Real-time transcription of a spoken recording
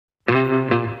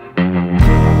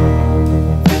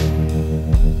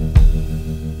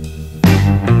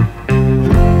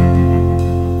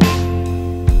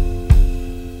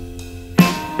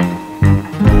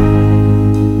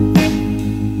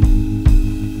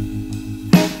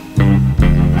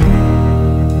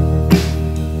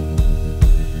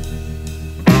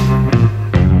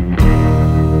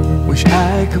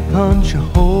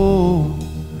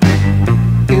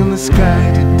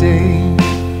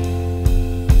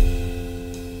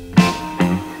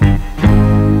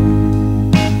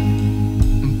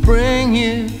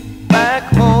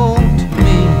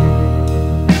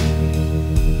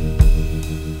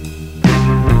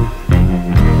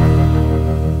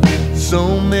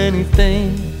many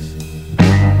things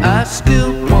I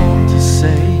still want to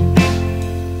say,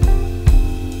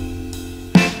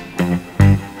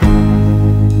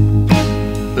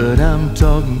 but I'm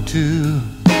talking to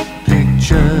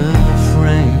picture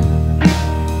frame.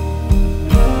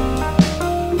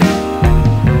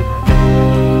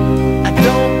 I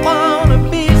don't wanna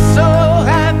be so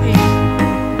happy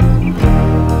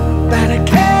that I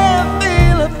can't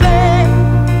feel a thing.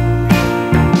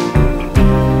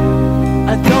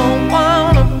 I don't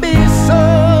wanna be so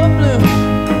blue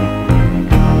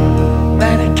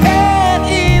that I can't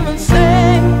even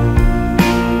sing.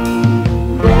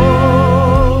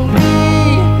 Roll me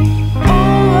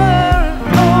over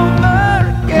and over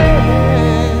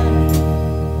again.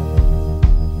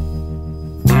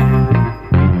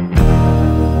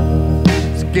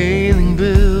 Scaling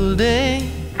buildings,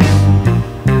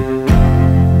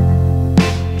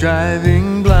 driving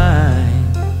blind.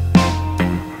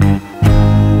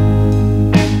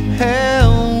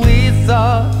 Hell, we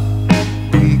thought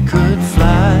we could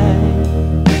fly.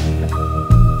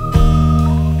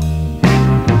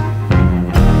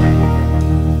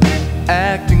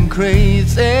 Acting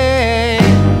crazy,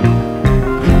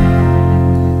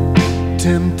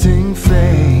 tempting fate.